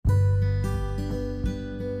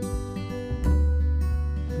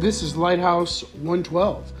This is Lighthouse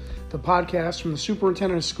 112, the podcast from the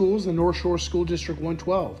Superintendent of Schools in the North Shore School District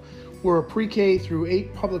 112. We're a pre-K through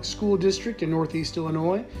 8 public school district in Northeast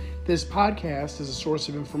Illinois. This podcast is a source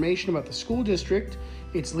of information about the school district,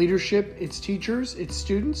 its leadership, its teachers, its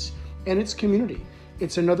students, and its community.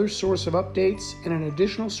 It's another source of updates and an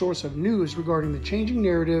additional source of news regarding the changing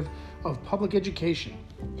narrative of public education.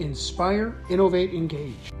 Inspire, innovate,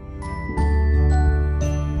 engage.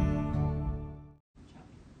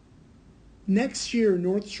 Next year,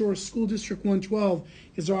 North Shore School District 112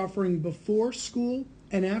 is offering before school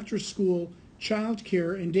and after school child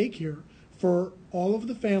care and daycare for all of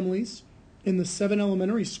the families in the 7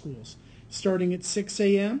 elementary schools. Starting at 6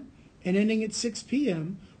 a.m. and ending at 6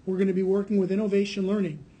 p.m., we're going to be working with Innovation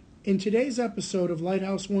Learning. In today's episode of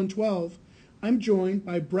Lighthouse 112, I'm joined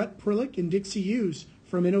by Brett Prillick and Dixie Hughes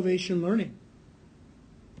from Innovation Learning.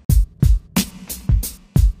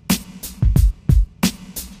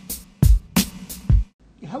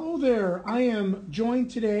 Hello there. I am joined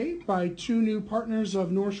today by two new partners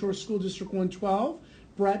of North Shore School District 112,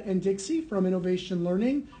 Brett and Dixie from Innovation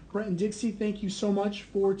Learning. Brett and Dixie, thank you so much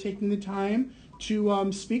for taking the time to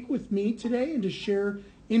speak with me today and to share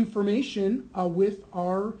information with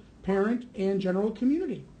our parent and general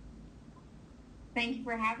community. Thank you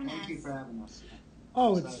for having us. Thank you for having us.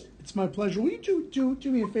 Oh, it's my pleasure. Will you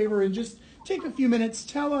do me a favor and just take a few minutes,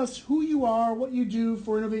 tell us who you are, what you do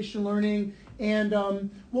for Innovation Learning, and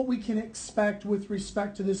what we can expect with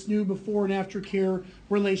respect to this new before and after care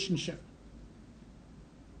relationship.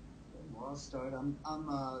 Well, I'll start. I'm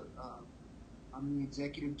the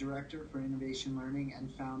executive director for Innovation Learning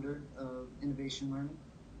and founder of Innovation Learning,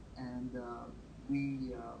 and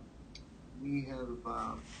we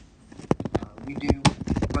do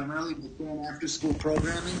primarily before and after school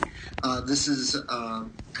programming. I've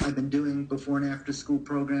been doing before and after school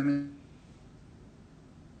programming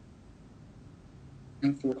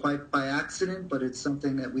for quite by accident, but it's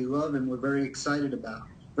something that we love and we're very excited about,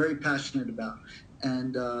 very passionate about.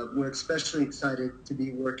 And we're especially excited to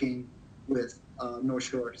be working with North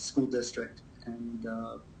Shore School District. And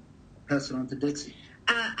pass it on to Dixie.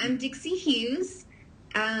 I'm Dixie Hughes.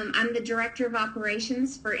 I'm the Director of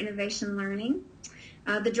Operations for Innovation Learning.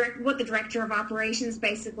 What the Director of Operations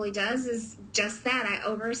basically does is just that. I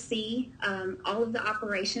oversee all of the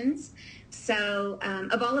operations. So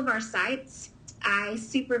of all of our sites, I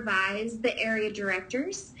supervise the area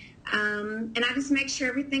directors, and I just make sure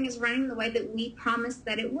everything is running the way that we promised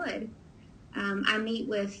that it would. I meet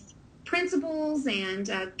with principals and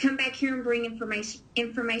come back here and bring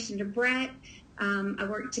information to Brett. I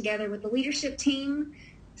work together with the leadership team,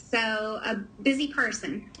 so a busy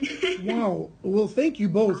person. Wow. Well, thank you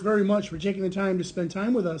both very much for taking the time to spend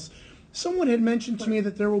time with us. Someone had mentioned to me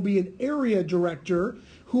that there will be an area director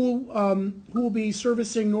who will be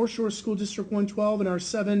servicing North Shore School District 112 and our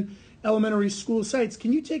 7 elementary school sites.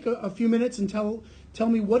 Can you take a few minutes and tell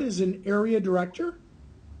me what is an area director?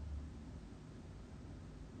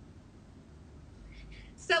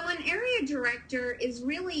 So an area director is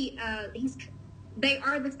really, they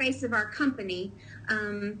are the face of our company,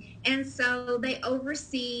 and so they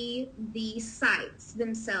oversee the sites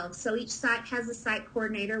themselves. So each site has a site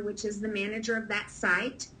coordinator, which is the manager of that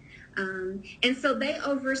site. And so they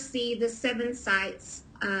oversee the 7 sites,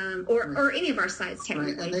 or any of our sites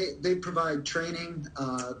technically. Right, and they provide training,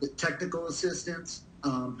 the technical assistance.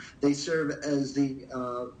 They serve as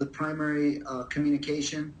the primary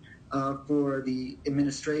communication for the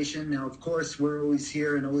administration. Now, of course, we're always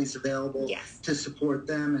here and always available to support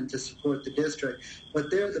them and to support the district. But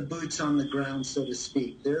they're the boots on the ground, so to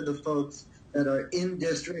speak. They're the folks that are in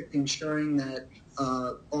district ensuring that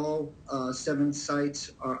all 7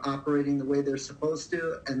 sites are operating the way they're supposed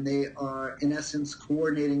to, and they are, in essence,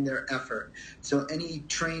 coordinating their effort. So any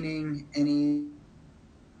training, any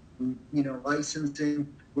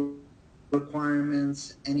licensing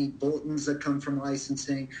requirements, any bulletins that come from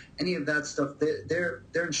licensing, any of that stuff, they're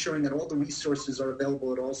ensuring that all the resources are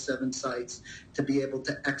available at all 7 sites to be able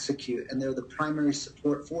to execute. And they're the primary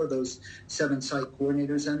support for those 7 site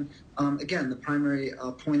coordinators and, again, the primary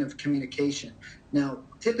point of communication. Now,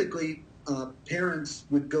 typically, parents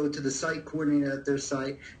would go to the site coordinator at their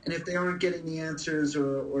site, and if they aren't getting the answers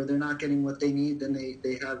or they're not getting what they need, then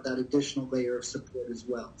they have that additional layer of support as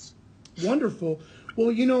well. Wonderful.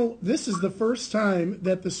 Well, this is the first time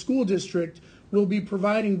that the school district will be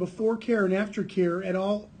providing before care and after care at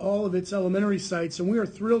all of its elementary sites, and we are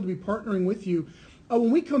thrilled to be partnering with you.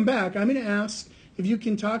 When we come back, I'm going to ask if you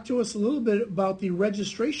can talk to us a little bit about the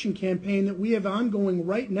registration campaign that we have ongoing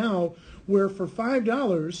right now, where for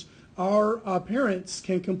 $5, our parents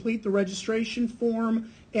can complete the registration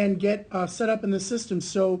form and get set up in the system.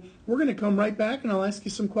 So we're going to come right back, and I'll ask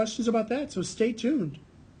you some questions about that. So stay tuned.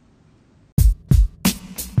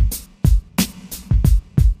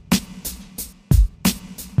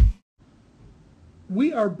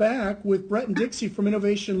 We are back with Brett and Dixie from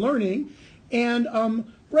Innovation Learning. And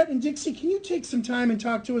Brett and Dixie, can you take some time and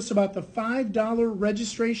talk to us about the $5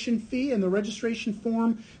 registration fee and the registration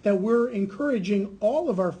form that we're encouraging all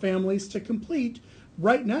of our families to complete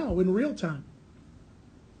right now in real time?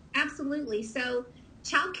 Absolutely. So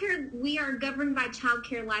childcare, we are governed by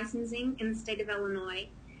childcare licensing in the state of Illinois.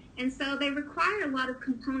 And so they require a lot of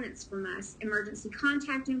components from us: emergency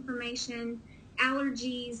contact information,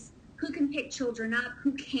 allergies, who can pick children up,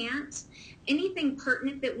 who can't, anything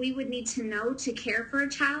pertinent that we would need to know to care for a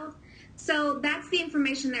child. So that's the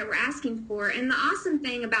information that we're asking for. And the awesome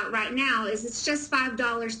thing about right now is it's just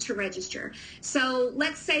 $5 to register. So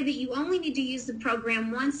let's say that you only need to use the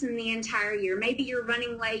program once in the entire year. Maybe you're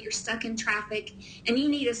running late, you're stuck in traffic, and you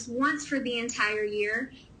need us once for the entire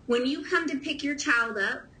year. When you come to pick your child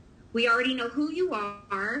up, we already know who you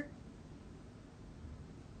are.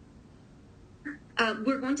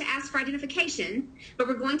 We're going to ask for identification, but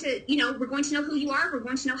we're going to know who you are. We're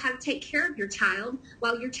going to know how to take care of your child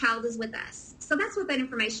while your child is with us. So that's what that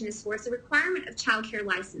information is for. It's a requirement of child care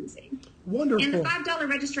licensing. Wonderful. And the $5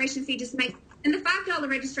 registration fee just makes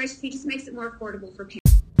it more affordable for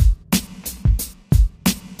parents.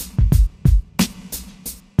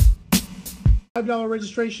 $5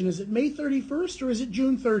 registration. Is it May 31st or is it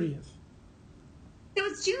June 30th? So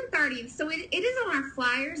it's June 30th. So it is on our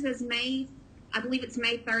flyers as I believe it's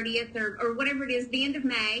May 30th or whatever it is, the end of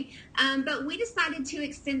May. But we decided to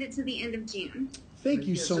extend it to the end of June. Thank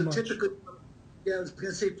you so much. Typically, I was going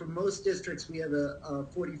to say, for most districts, we have a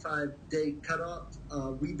 45-day cutoff.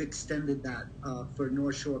 We've extended that for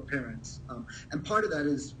North Shore parents. And part of that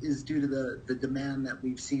is due to the demand that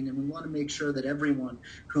we've seen. And we want to make sure that everyone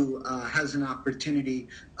who has an opportunity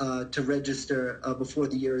to register before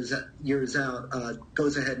the year is out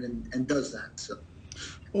goes ahead and does that. So.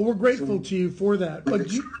 Well, we're grateful to you for that. But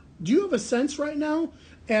do you have a sense right now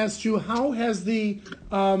as to how has the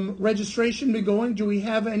registration been going? Do we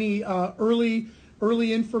have any early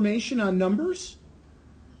information on numbers?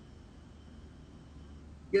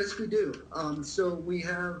 Yes, we do. So we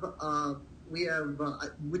have.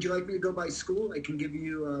 Would you like me to go by school? I can give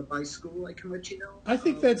you by school. I can let you know. I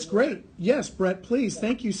think that's great. Yes, Brett, please.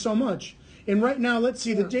 Thank you so much. And right now, let's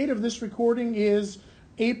see. The date of this recording is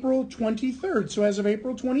April 23rd. So as of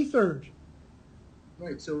April 23rd.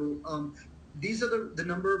 Right. So these are the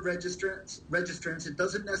number of registrants. It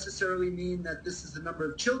doesn't necessarily mean that this is the number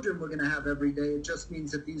of children we're going to have every day. It just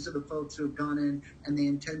means that these are the folks who have gone in and they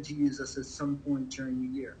intend to use us at some point during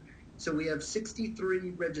the year. So we have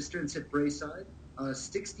 63 registrants at Braeside,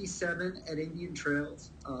 67 at Indian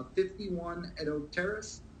Trails, 51 at Oak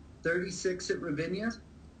Terrace, 36 at Ravinia,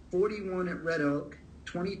 41 at Red Oak,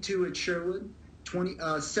 22 at Sherwood,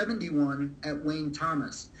 71 at Wayne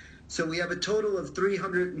Thomas. So we have a total of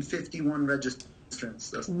 351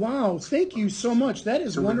 registrants. Wow, thank you so much. That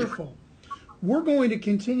is wonderful. We're going to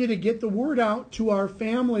continue to get the word out to our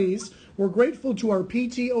families. We're grateful to our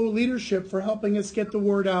PTO leadership for helping us get the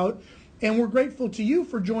word out. And we're grateful to you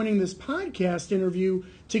for joining this podcast interview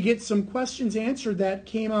to get some questions answered that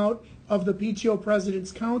came out of the PTO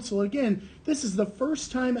President's Council. Again, this is the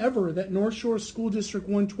first time ever that North Shore School District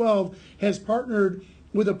 112 has partnered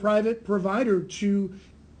with a private provider to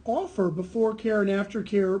offer before care and after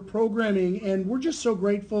care programming, and we're just so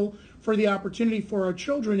grateful for the opportunity for our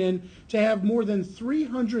children and to have more than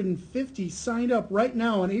 350 signed up right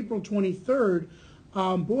now on April 23rd.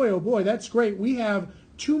 Boy, oh boy, that's great. We have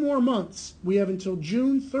 2 more months. We have until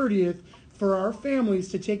June 30th for our families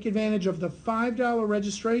to take advantage of the $5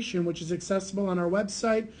 registration, which is accessible on our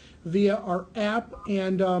website, via our app,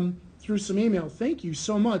 and through some email. Thank you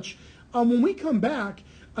so much. When we come back,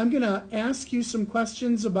 I'm going to ask you some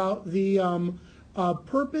questions about the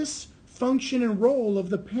purpose, function, and role of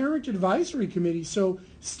the Parent Advisory Committee. So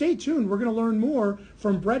stay tuned. We're going to learn more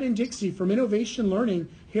from Brett and Dixie from Innovation Learning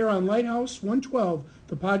here on Lighthouse 112,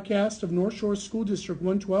 the podcast of North Shore School District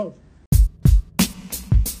 112.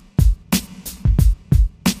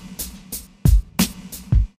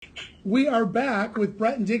 We are back with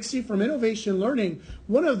Brett and Dixie from Innovation Learning.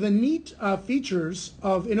 One of the neat features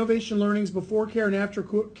of Innovation Learning's before care and after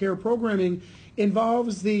care programming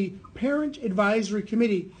involves the Parent Advisory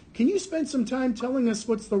Committee. Can you spend some time telling us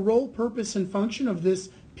what's the role, purpose, and function of this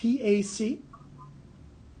PAC?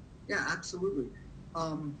 Yeah, absolutely.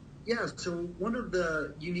 So one of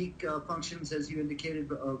the unique functions, as you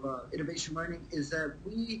indicated, of Innovation Learning is that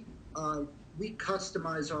we we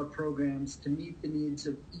customize our programs to meet the needs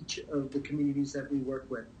of each of the communities that we work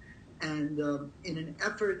with. And in an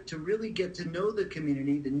effort to really get to know the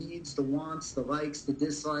community, the needs, the wants, the likes, the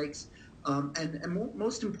dislikes, and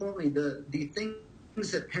most importantly, the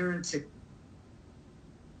things that parents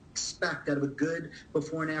expect out of a good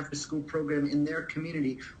before and after school program in their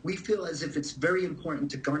community, we feel as if it's very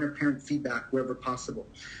important to garner parent feedback wherever possible.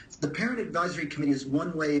 The Parent Advisory Committee is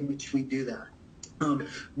one way in which we do that.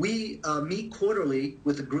 We meet quarterly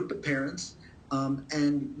with a group of parents,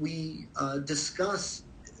 and we discuss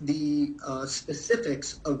the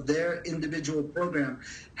specifics of their individual program,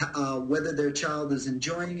 whether their child is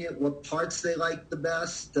enjoying it, what parts they like the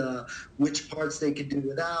best, which parts they could do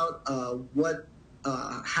without,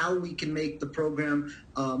 how we can make the program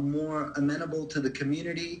more amenable to the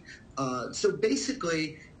community. So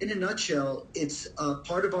basically, in a nutshell, it's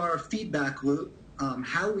part of our feedback loop,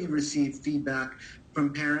 how we receive feedback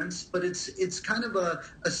from parents, but it's kind of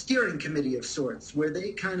a steering committee of sorts where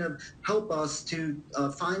they kind of help us to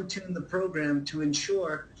fine-tune the program to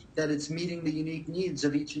ensure that it's meeting the unique needs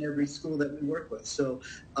of each and every school that we work with. So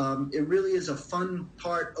it really is a fun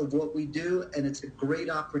part of what we do, and it's a great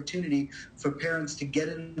opportunity for parents to get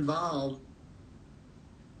involved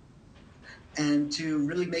and to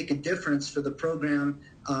really make a difference for the program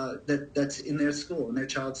that's in their school, in their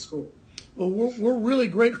child's school. Well, we're really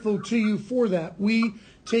grateful to you for that. We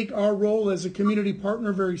take our role as a community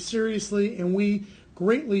partner very seriously, and we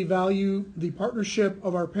greatly value the partnership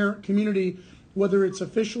of our parent community, whether it's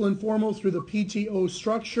official and formal through the PTO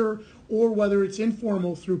structure or whether it's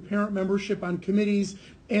informal through parent membership on committees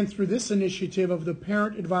and through this initiative of the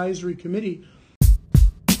Parent Advisory Committee.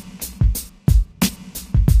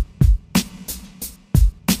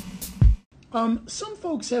 Some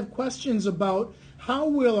folks have questions about how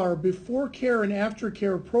will our before care and after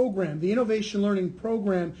care program, the Innovation Learning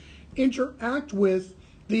Program, interact with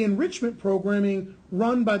the enrichment programming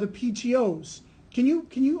run by the PTOs? Can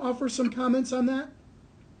you offer some comments on that?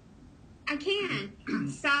 I can.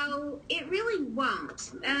 So it really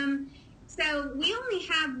won't. So we only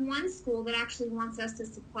have one school that actually wants us to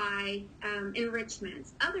supply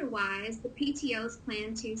enrichments. Otherwise, the PTOs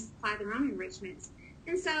plan to supply their own enrichments.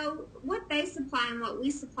 And so what they supply and what we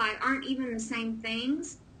supply aren't even the same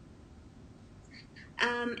things.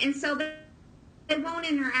 And so they won't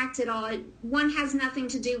interact at all. One has nothing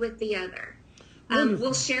to do with the other.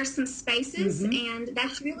 We'll share some spaces, and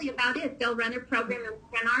that's really about it. They'll run their program and we'll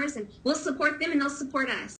run ours, and we'll support them and they'll support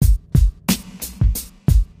us.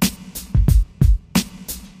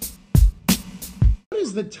 What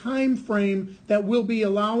is the time frame that we'll be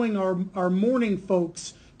allowing our morning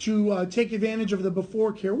folks to take advantage of the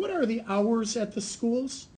before care? What are the hours at the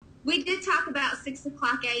schools? We did talk about 6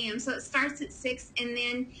 o'clock a.m., so it starts at 6, and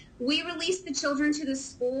then we release the children to the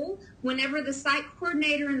school whenever the site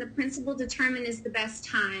coordinator and the principal determine is the best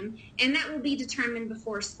time, and that will be determined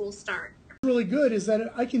before school starts. Really good is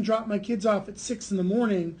that I can drop my kids off at 6 in the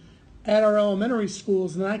morning at our elementary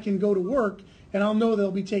schools, and then I can go to work, and I'll know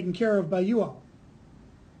they'll be taken care of by you all.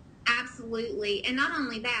 Absolutely, and not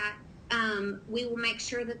only that, we will make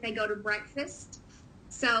sure that they go to breakfast.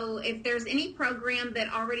 So if there's any program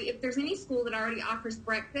if there's any school that already offers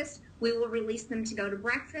breakfast, we will release them to go to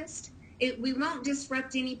breakfast. We won't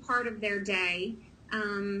disrupt any part of their day.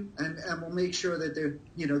 And we'll make sure that they're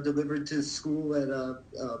delivered to school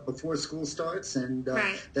at before school starts, and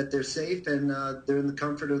right. that they're safe and they're in the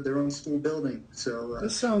comfort of their own school building. So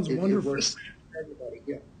this sounds wonderful. It works for everybody.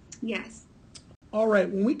 Yeah. Yes. All right.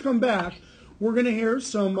 When we come back, we're going to hear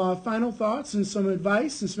some final thoughts and some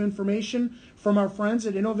advice and some information from our friends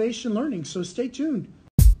at Innovation Learning. So stay tuned.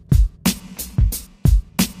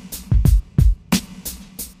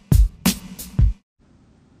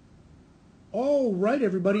 All right,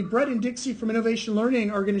 everybody. Brett and Dixie from Innovation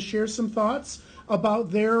Learning are going to share some thoughts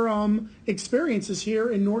about their experiences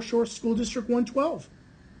here in North Shore School District 112.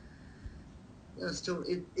 So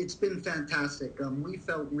it's been fantastic. We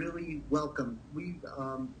felt really welcome. We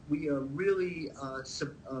are really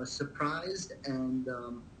surprised and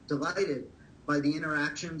delighted by the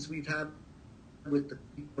interactions we've had with the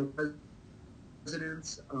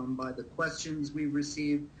residents, by the questions we've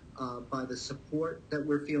received, by the support that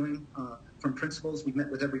we're feeling from principals. We've met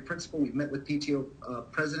with every principal. We've met with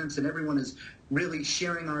PTO presidents, and everyone is really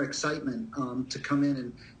sharing our excitement to come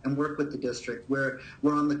in and work with the district. We're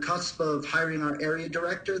on the cusp of hiring our area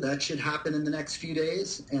director. That should happen in the next few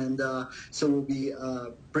days, and so we'll be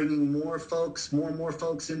bringing more and more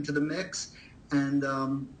folks into the mix. And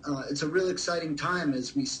it's a real exciting time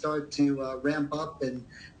as we start to ramp up and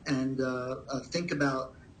think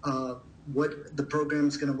about what the program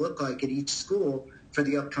is going to look like at each school. for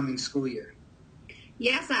the upcoming school year.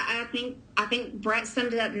 Yes, I think Brett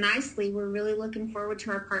summed it up nicely. We're really looking forward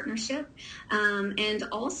to our partnership, and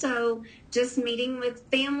also just meeting with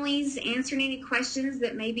families, answering any questions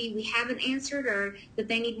that maybe we haven't answered or that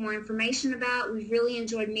they need more information about. We've really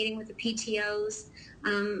enjoyed meeting with the PTOs.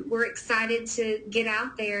 We're excited to get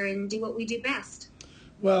out there and do what we do best.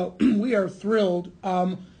 Well, we are thrilled.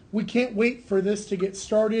 We can't wait for this to get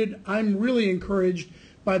started. I'm really encouraged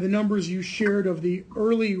by the numbers you shared of the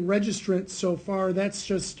early registrants so far. That's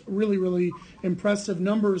just really, really impressive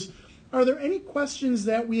numbers. Are there any questions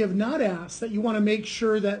that we have not asked that you want to make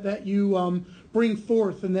sure that you bring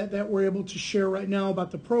forth and that we're able to share right now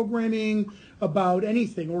about the programming, about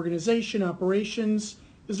anything, organization, operations?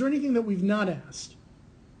 Is there anything that we've not asked?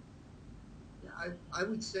 I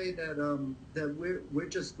would say that that we're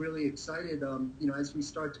just really excited. As we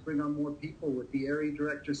start to bring on more people, with the area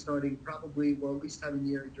director starting probably, well, at least having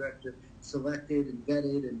the area director selected and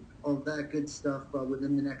vetted and all of that good stuff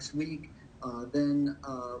within the next week. Then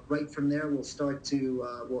right from there, we'll start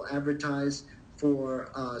to we'll advertise for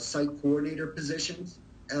site coordinator positions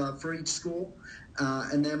for each school.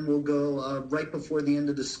 And then we'll go right before the end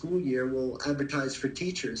of the school year, we'll advertise for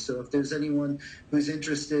teachers. So if there's anyone who's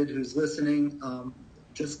interested, who's listening,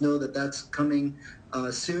 just know that that's coming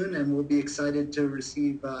soon, and we'll be excited to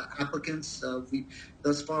receive applicants.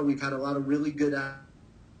 Thus far, we've had a lot of really good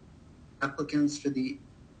applicants for the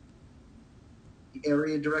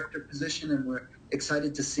area director position, and we're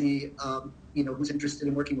excited to see who's interested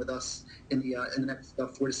in working with us in the next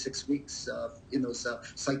 4 to 6 weeks in those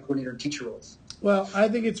site coordinator and teacher roles. Well, I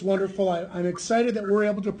think it's wonderful. I'm excited that we're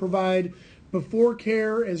able to provide before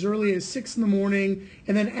care as early as 6 in the morning,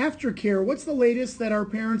 and then after care. What's the latest that our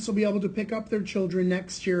parents will be able to pick up their children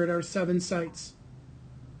next year at our 7 sites?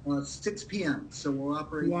 6 p.m. So we'll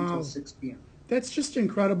operate until 6 p.m. That's just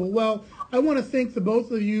incredible. Well, I want to thank the both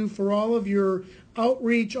of you for all of your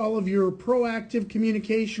outreach, all of your proactive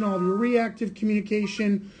communication, all of your reactive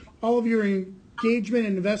communication, all of your engagement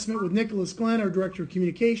and investment with Nicholas Glenn, our Director of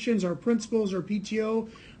Communications, our principals, our PTO.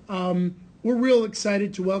 We're real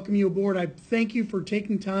excited to welcome you aboard. I thank you for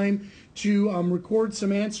taking time to record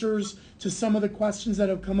some answers to some of the questions that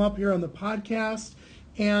have come up here on the podcast.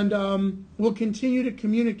 And we'll continue to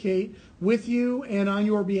communicate with you and on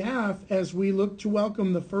your behalf as we look to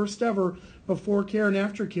welcome the first ever before care and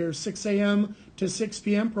after care 6 a.m. to 6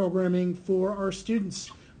 p.m. programming for our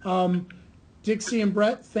students. Dixie and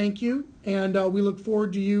Brett, thank you. And we look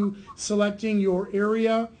forward to you selecting your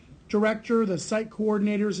area director, the site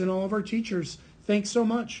coordinators, and all of our teachers. Thanks so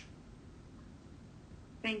much.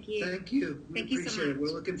 Thank you. Thank you. We Thank you so appreciate much. it.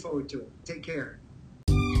 We're looking forward to it. Take care.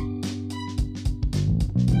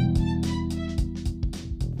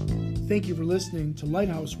 Thank you for listening to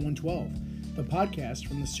Lighthouse 112, the podcast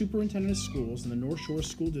from the Superintendent of Schools in the North Shore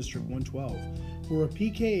School District 112. We're a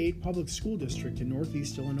PK-8 public school district in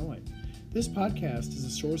Northeast Illinois. This podcast is a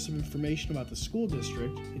source of information about the school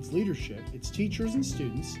district, its leadership, its teachers and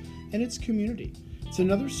students, and its community. It's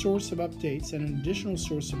another source of updates and an additional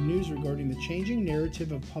source of news regarding the changing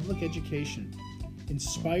narrative of public education.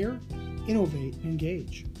 Inspire, innovate, and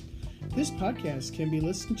engage. This podcast can be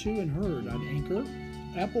listened to and heard on Anchor,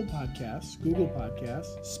 Apple Podcasts, Google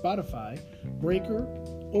Podcasts, Spotify, Breaker,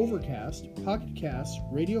 Overcast, Pocket Casts,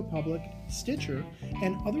 Radio Public, Stitcher,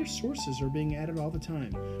 and other sources are being added all the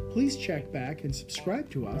time. Please check back and subscribe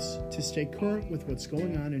to us to stay current with what's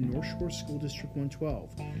going on in North Shore School District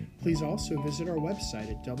 112. Please also visit our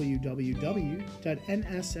website at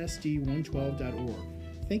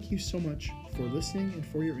www.nssd112.org. Thank you so much for listening and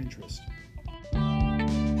for your interest.